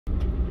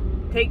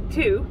Take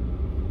two.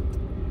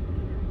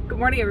 Good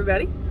morning,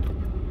 everybody.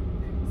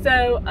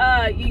 So,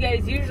 you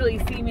guys usually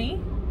see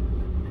me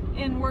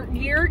in work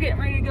gear, getting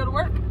ready to go to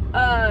work.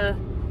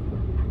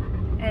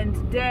 And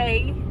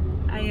today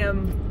I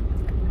am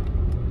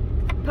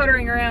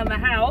puttering around the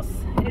house.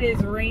 It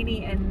is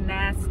rainy and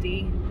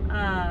nasty.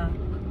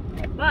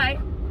 But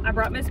I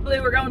brought Miss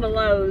Blue. We're going to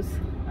Lowe's.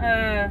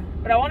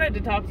 But I wanted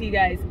to talk to you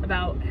guys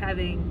about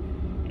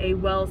having a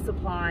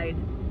well-supplied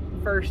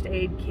first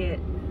aid kit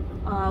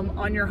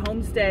on your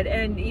homestead,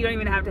 and you don't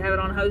even have to have it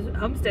on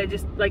homestead,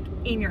 just like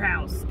in your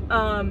house.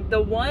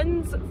 The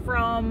ones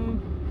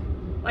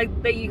from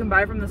like that you can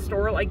buy from the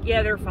store, like,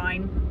 yeah, they're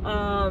fine,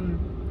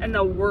 and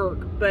they'll work,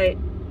 but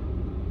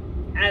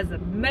as a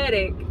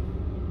medic,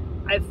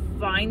 I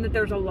find that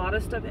there's a lot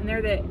of stuff in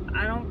there that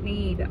I don't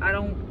need. I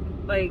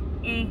don't like.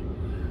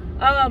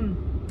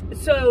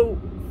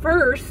 So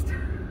first,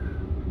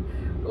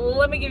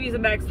 let me give you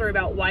some backstory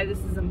about why this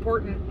is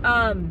important.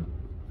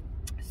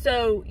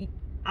 So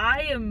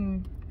I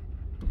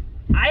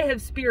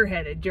have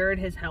spearheaded, Jared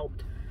has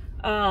helped,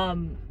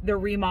 the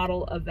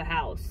remodel of the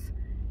house.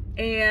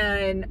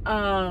 And,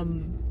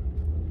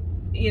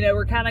 you know,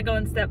 we're kind of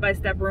going step by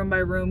step, room by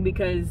room,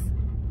 because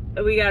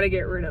we got to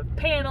get rid of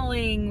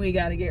paneling. We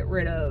got to get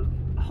rid of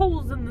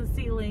holes in the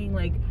ceiling.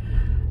 Like,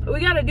 we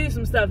got to do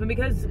some stuff. And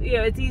because, you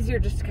know, it's easier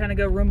just to kind of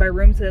go room by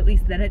room, so at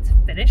least then it's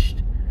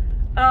finished.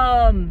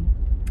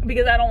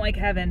 Because I don't like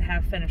having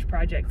half-finished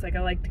projects. Like, I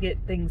like to get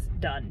things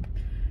done.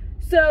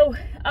 So,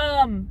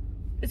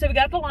 so we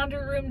got the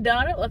laundry room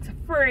done. It looks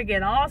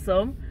friggin'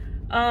 awesome.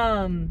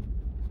 I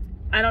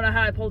don't know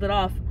how I pulled it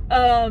off.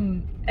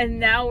 And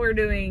now we're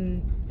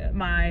doing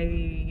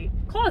my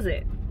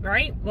closet,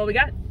 right? Well, we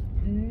got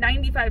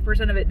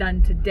 95% of it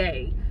done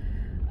today.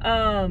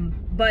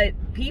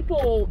 But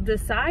people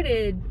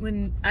decided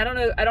when, I don't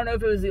know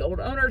if it was the old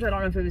owners, I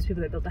don't know if it was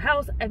people that built the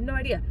house, I have no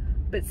idea.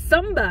 But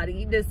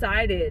somebody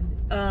decided,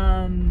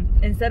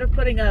 instead of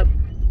putting up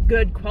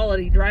good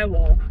quality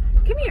drywall,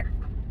 come here.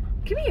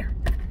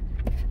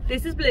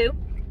 This is Blue.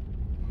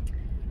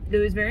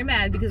 Blue is very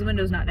mad because the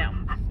window's not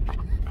down.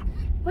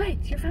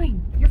 What? You're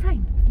fine.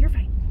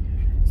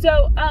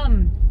 So,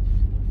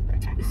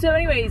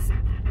 anyways,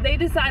 they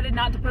decided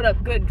not to put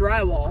up good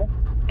drywall.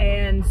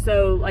 And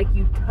so, like,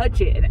 you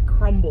touch it and it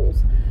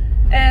crumbles.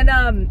 And,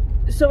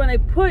 so when they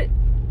put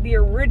the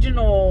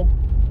original,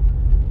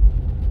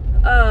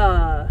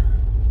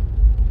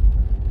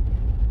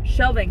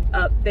 shelving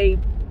up, they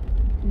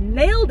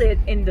nailed it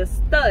into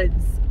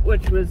studs,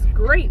 which was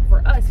great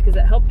for us because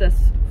it helped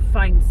us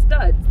find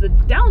studs. The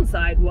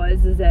downside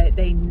is that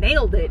they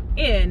nailed it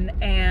in,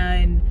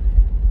 and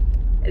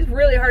it's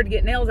really hard to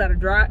get nails out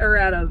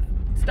of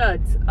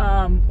studs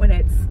when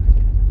it's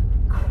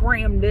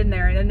crammed in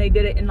there. And then they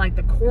did it in like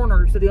the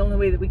corner, so the only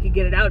way that we could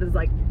get it out is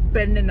like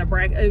bending the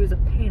bracket. It was a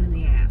pain in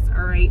the ass.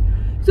 All right.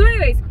 So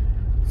anyways,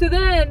 so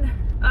then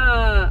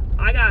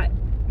I got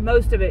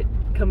most of it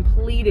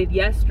completed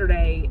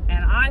yesterday,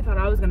 and I thought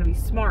I was going to be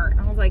smart.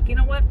 I was like, you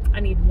know what?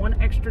 I need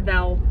one extra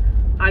dowel.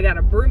 I got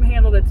a broom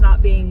handle that's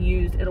not being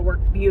used. It'll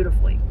work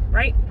beautifully,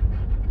 right?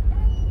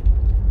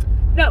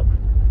 No.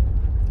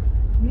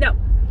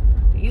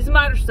 I used a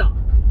miter saw,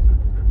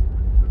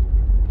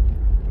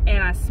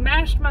 and I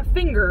smashed my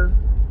finger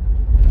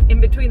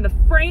in between the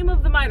frame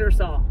of the miter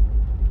saw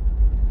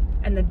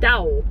and the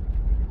dowel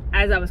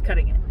as I was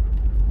cutting it,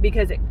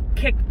 because it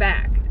kicked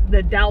back.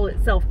 The dowel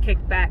itself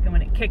kicked back, and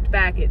when it kicked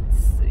back,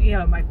 it's, you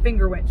know, my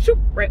finger went shoop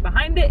right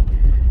behind it,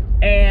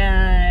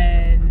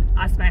 and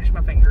I smashed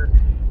my finger,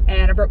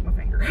 and I broke my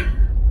finger.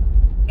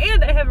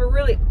 And I have a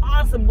really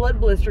awesome blood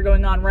blister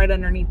going on right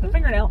underneath the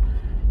fingernail,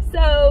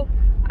 so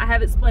I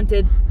have it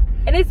splinted,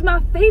 and it's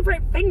my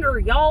favorite finger,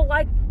 y'all.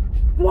 Like,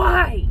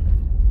 why?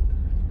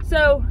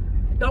 So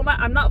don't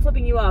mind, I'm not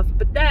flipping you off,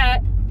 but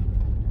that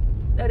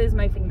is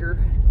my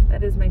finger.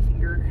 That is my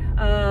finger.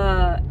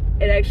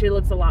 It actually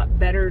looks a lot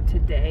better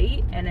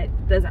today, and it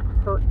doesn't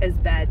hurt as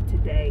bad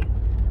today.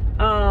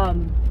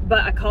 But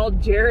I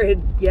called Jared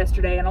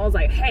yesterday, and I was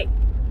like, hey,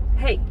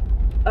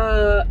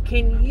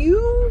 can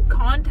you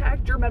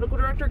contact your medical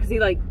director? Because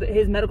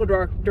his medical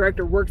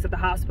director works at the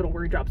hospital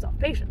where he drops off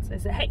patients. I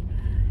said, hey,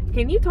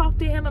 can you talk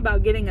to him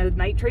about getting a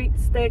nitrate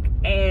stick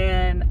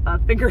and a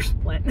finger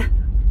splint?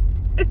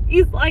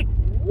 He's like,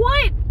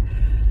 what?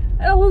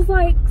 And I was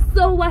like,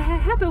 so what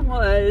happened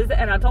was,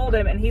 and I told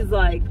him, and he's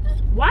like,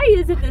 why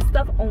is it this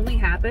stuff only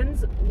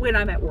happens when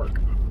I'm at work?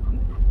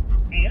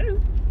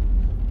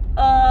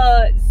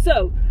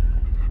 So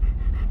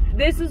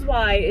this is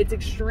why it's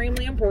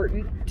extremely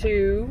important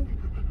to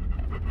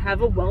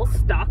have a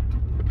well-stocked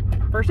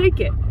first aid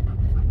kit.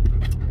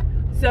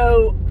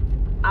 So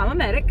I'm a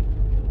medic,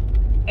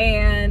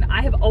 and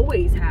I have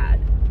always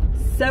had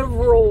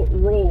several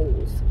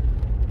rolls,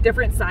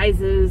 different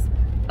sizes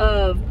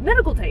of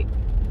medical tape.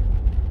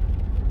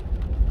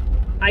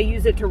 I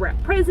use it to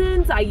wrap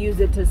presents. I use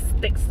it to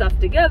stick stuff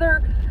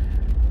together.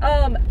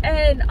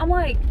 And I'm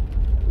like,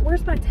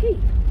 where's my tape?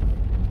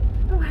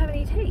 I don't have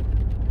any tape.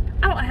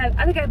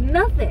 I think I have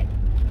nothing.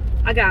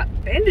 I got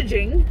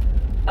bandaging.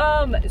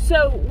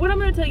 So what I'm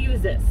going to tell you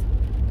is this.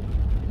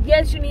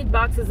 yes, you need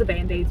boxes of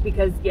Band-Aids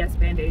because yes,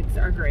 Band-Aids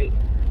are great.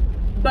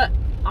 But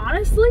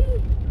honestly,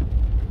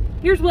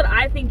 here's what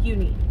I think you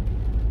need.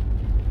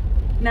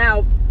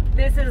 Now,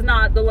 this is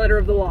not the letter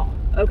of the law,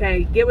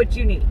 okay? Get what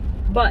you need.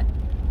 But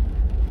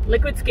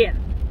liquid skin.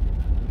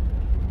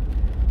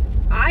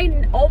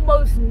 I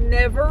almost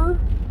never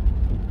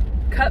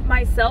cut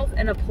myself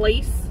in a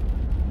place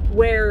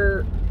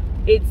where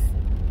it's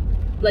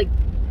like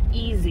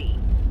easy.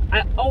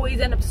 I always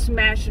end up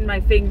smashing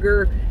my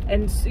finger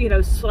and, you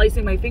know,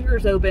 slicing my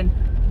fingers open,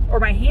 or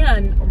my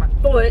hand or my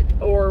foot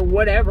or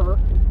whatever,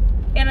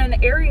 in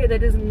an area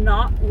that is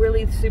not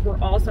really super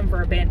awesome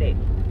for a Band-Aid.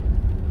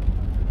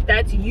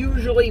 That's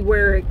usually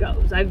where it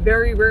goes. I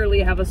very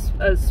rarely have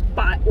a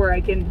spot where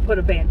I can put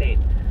a Band-Aid.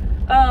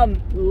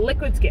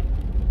 Liquid skin,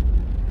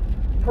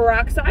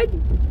 peroxide,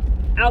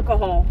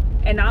 alcohol,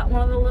 and not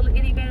one of the little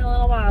itty bitty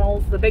little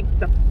bottles, the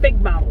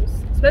big bottles.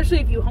 Especially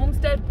if you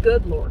homestead,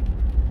 good Lord.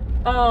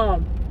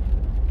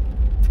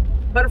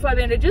 Butterfly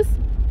bandages,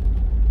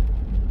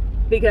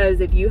 because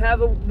if you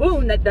have a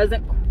wound that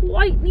doesn't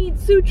quite need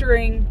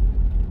suturing,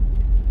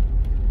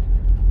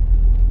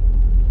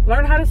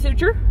 learn how to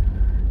suture.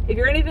 If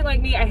you're anything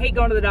like me, I hate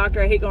going to the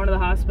doctor, I hate going to the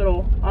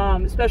hospital,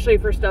 especially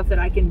for stuff that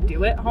I can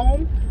do at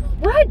home.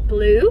 What,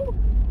 Blue?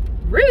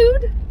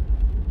 Rude.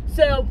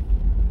 So,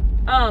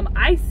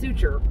 I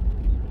suture.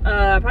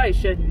 I probably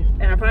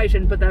shouldn't, and I probably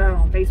shouldn't put that out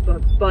on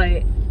Facebook,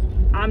 but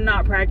I'm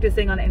not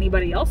practicing on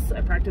anybody else.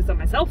 I practice on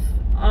myself.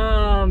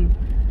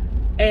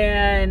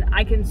 And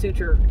I can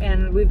suture,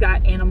 and we've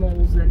got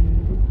animals,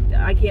 and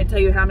I can't tell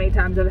you how many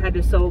times I've had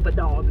to sew up a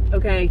dog,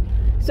 okay?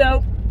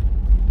 So,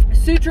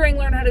 suturing,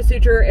 learn how to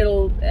suture.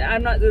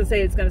 I'm not going to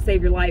say it's going to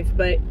save your life,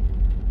 but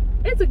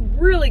it's a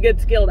really good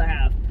skill to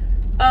have.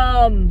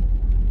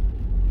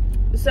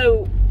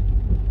 So,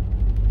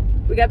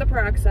 we got the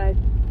peroxide.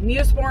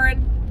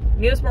 Neosporin.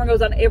 Neosporin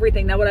goes on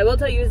everything. Now, what I will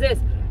tell you is this.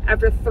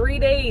 After 3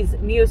 days,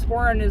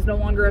 Neosporin is no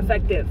longer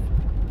effective.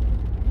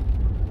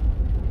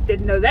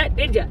 Didn't know that,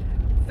 did ya?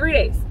 3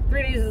 days.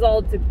 3 days is all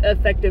it's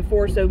effective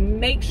for, so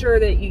make sure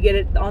that you get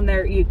it on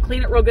there. You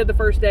clean it real good the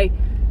first day.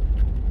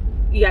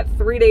 You got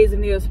 3 days of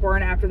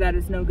Neosporin. After that,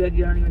 it's no good.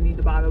 You don't even need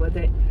to bother with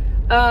it.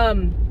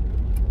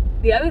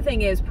 The other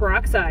thing is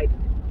peroxide.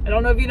 I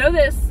don't know if you know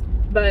this,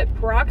 but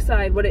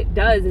peroxide, what it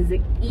does is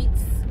it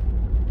eats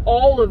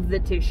all of the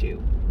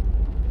tissue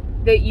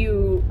that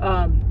you,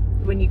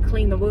 when you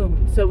clean the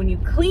wound. So when you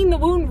clean the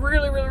wound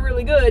really, really,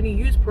 really good, you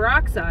use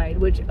peroxide,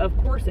 which of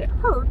course it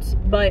hurts,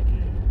 but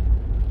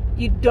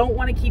you don't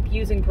want to keep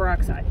using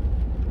peroxide.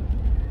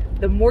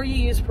 The more you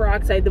use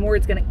peroxide, the more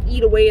it's going to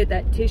eat away at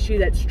that tissue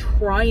that's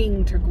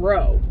trying to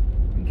grow.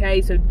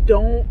 Okay, so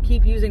don't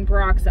keep using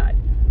peroxide.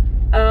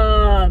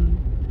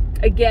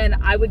 Again,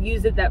 I would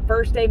use it that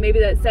first day, maybe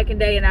that second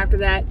day, and after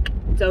that,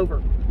 it's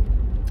over.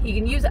 You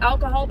can use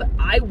alcohol, but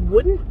I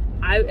wouldn't.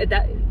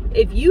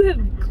 If you have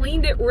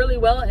cleaned it really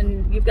well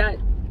and you've got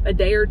a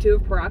day or two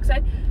of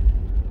peroxide,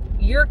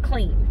 you're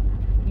clean.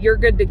 You're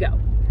good to go.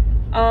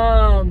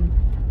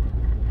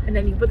 And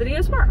then you put the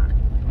Neosporin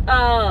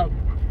on it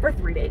for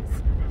 3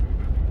 days.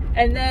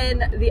 And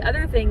then the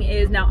other thing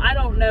is, now I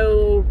don't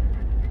know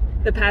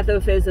the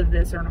pathophys of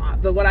this or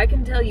not, but what I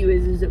can tell you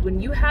is that when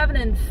you have an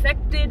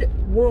infected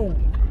wound,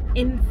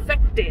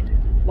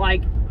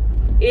 like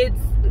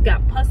it's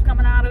got pus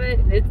coming out of it,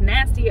 and it's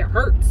nasty, it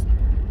hurts.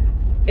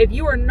 If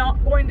you are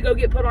not going to go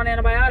get put on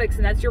antibiotics,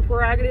 and that's your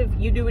prerogative,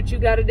 you do what you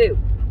got to do.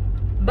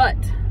 But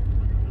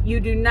you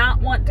do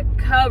not want to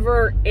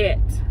cover it.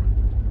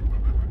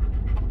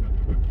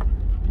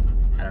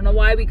 I don't know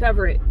why we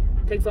cover it.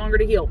 It takes longer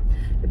to heal.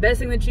 The best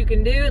thing that you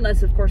can do,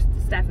 unless of course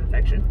it's a staph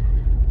infection.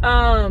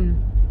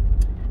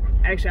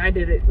 Actually, I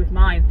did it with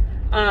mine.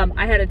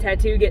 I had a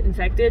tattoo get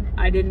infected.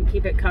 I didn't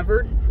keep it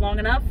covered long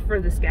enough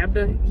for the scab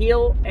to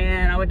heal,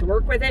 and I went to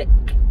work with it.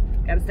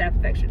 Got a staph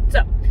infection.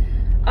 So,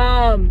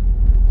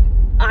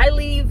 I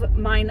leave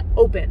mine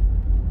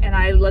open and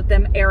I let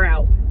them air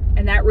out,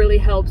 and that really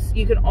helps.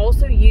 You can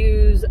also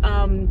use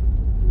an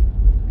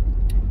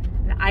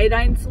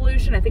iodine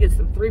solution. I think it's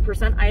the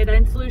 3%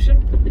 iodine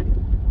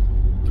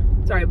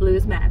solution. Sorry, Blue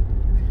is mad.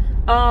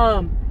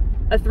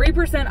 A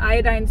 3%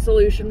 iodine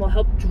solution will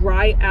help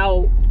dry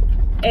out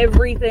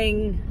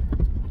everything.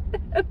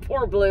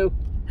 Poor Blue.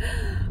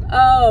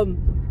 A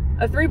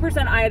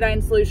 3%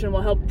 iodine solution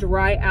will help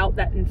dry out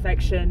that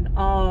infection.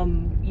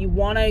 You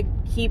want to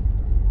keep,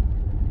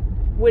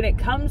 when it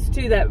comes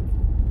to that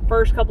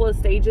first couple of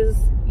stages,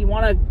 you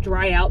want to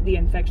dry out the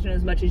infection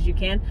as much as you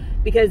can,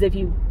 because if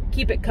you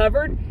keep it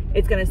covered,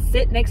 it's going to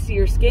sit next to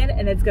your skin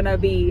and it's going to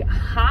be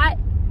hot,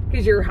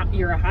 because you're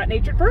a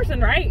hot-natured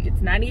person, right?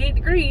 It's 98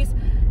 degrees,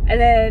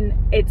 and then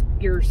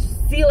you're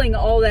sealing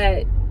all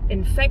that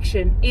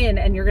infection in,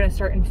 and you're going to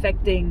start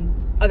infecting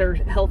other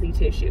healthy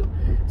tissue.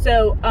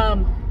 So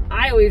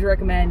I always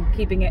recommend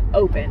keeping it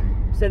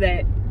open so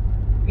that,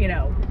 you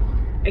know,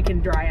 it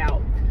can dry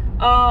out.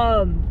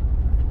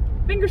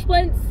 Finger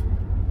splints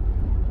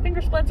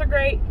are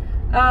great.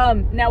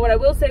 Now what I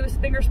will say with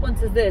finger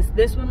splints is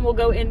this one will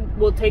go in,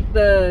 we'll take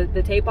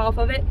the tape off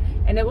of it,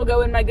 and it will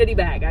go in my goodie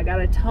bag. I got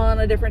a ton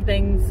of different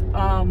things,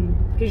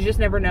 because you just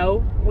never know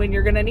when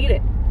you're gonna need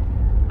it.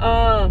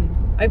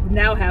 I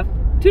now have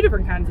 2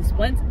 different kinds of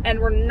splints, and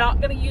we're not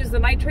gonna use the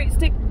nitrate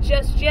stick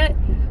just yet,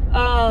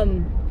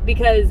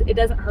 because it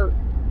doesn't hurt.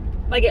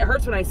 Like, it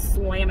hurts when I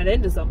slam it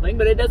into something,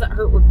 but it doesn't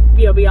hurt,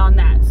 you know, beyond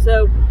that.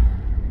 So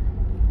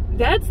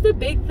that's the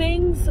big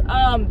things.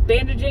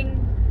 Bandaging,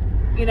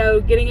 you know,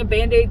 getting a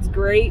Band-Aid's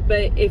great,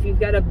 but if you've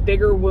got a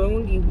bigger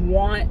wound, you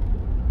want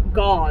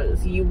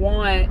gauze, you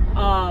want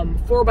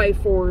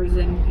 4x4s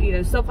and, you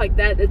know, stuff like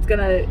that that's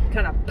gonna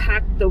kind of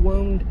pack the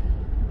wound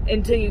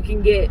until you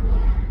can get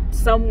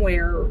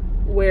somewhere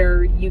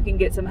where you can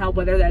get some help,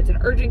 whether that's an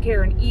urgent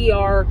care, an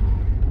ER,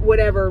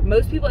 whatever.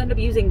 Most people end up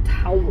using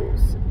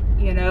towels,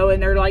 you know,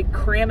 and they're like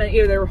cramming,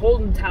 you know, they're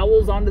holding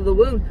towels onto the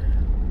wound.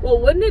 Well,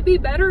 wouldn't it be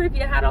better if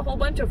you had a whole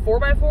bunch of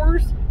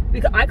 4x4s?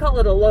 Because I call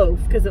it a loaf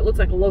because it looks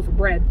like a loaf of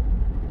bread.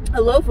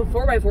 A loaf of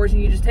 4x4s,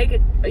 and you just take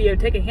it, you know,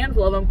 take a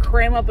handful of them,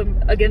 cram up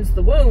them against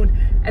the wound,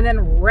 and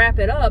then wrap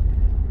it up,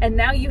 and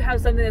now you have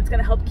something that's going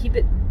to help keep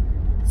it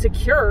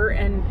secure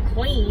and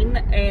clean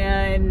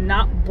and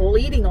not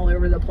bleeding all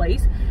over the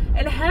place.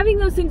 And having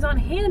those things on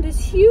hand is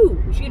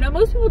huge. You know,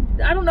 most people,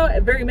 I don't know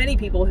very many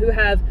people who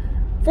have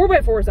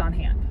 4x4s on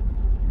hand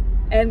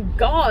and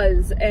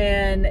gauze,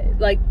 and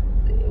like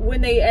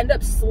when they end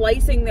up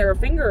slicing their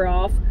finger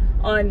off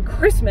on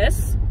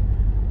Christmas,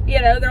 you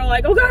know, they're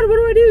like, oh God, what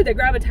do I do? They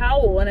grab a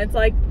towel, and it's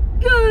like,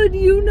 good,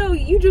 you know,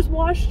 you just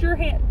washed your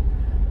hand.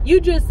 You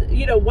just,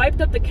 you know,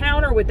 wiped up the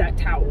counter with that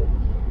towel.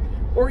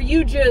 Or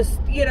you just,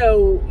 you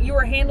know, you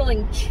were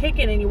handling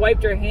chicken and you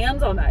wiped your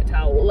hands on that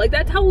towel. Like,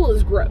 that towel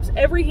is gross.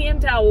 Every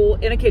hand towel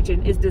in a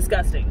kitchen is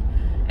disgusting.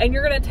 And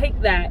you're going to take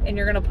that and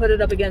you're going to put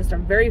it up against a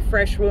very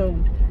fresh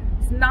wound.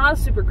 It's not a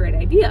super great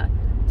idea.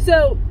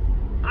 So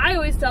I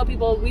always tell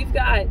people, we've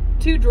got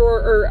 2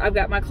 drawers, or I've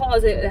got my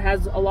closet that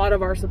has a lot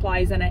of our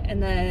supplies in it,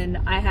 and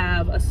then I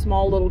have a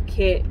small little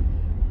kit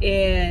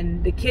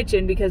in the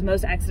kitchen because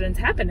most accidents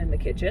happen in the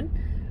kitchen.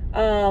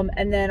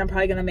 And then I'm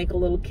probably going to make a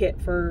little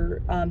kit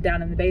for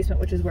down in the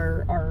basement, which is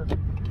where our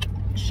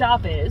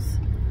shop is,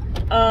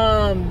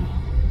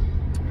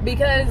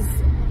 because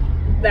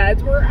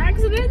that's where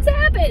accidents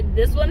happen.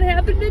 This one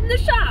happened in the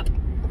shop.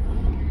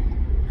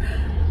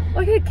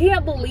 Like, I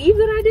can't believe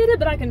that I did it,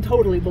 but I can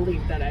totally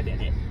believe that I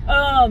did it.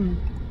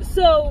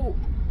 So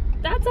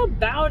that's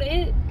about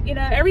it. You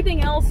know,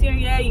 everything else, you know,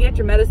 yeah, you get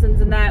your medicines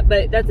and that,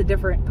 but that's a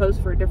different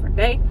post for a different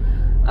day.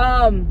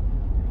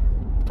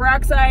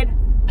 Peroxide,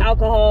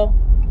 alcohol,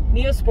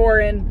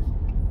 Neosporin,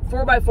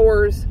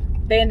 4x4s,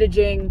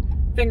 bandaging,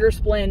 finger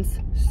splints,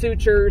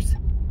 sutures.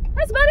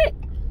 That's about it.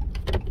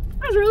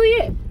 That's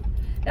really it.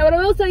 Now, what I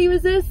will tell you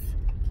is this: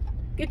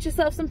 get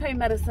yourself some pain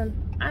medicine.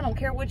 I don't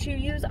care what you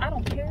use. I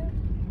don't care.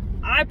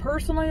 I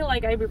personally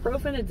like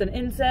ibuprofen. It's an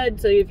NSAID,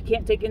 so if you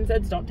can't take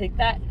NSAIDs, don't take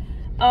that.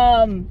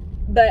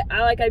 But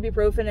I like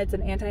ibuprofen. It's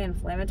an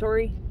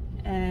anti-inflammatory,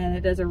 and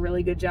it does a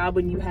really good job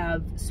when you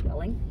have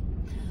swelling.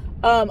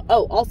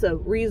 Oh, also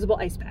reusable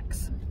ice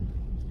packs.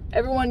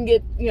 Everyone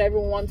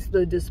wants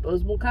the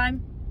disposable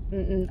kind.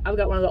 I've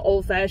got one of the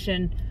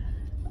old-fashioned,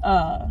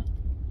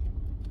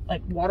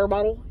 like water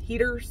bottle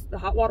heaters, the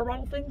hot water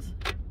bottle things.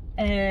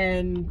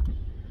 And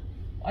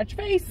watch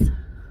your face.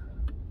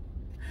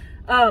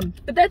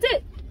 But that's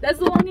it. That's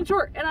the long and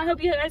short. And I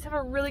hope you guys have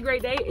a really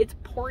great day. It's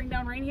pouring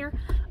down rain here.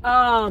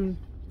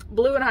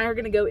 Blue and I are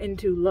gonna go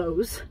into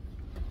Lowe's.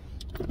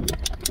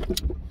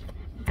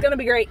 It's gonna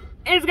be great.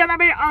 It's gonna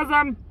be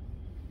awesome.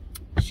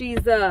 She's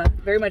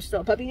very much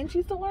still a puppy and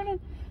she's still learning.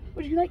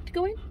 Would you like to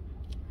go in?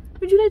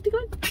 Would you like to go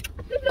in?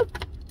 Blue, blue.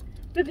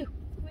 Blue, blue.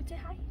 You want to say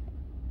hi?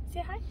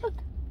 Say hi? Look.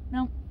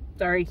 No.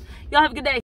 Sorry. Y'all have a good day.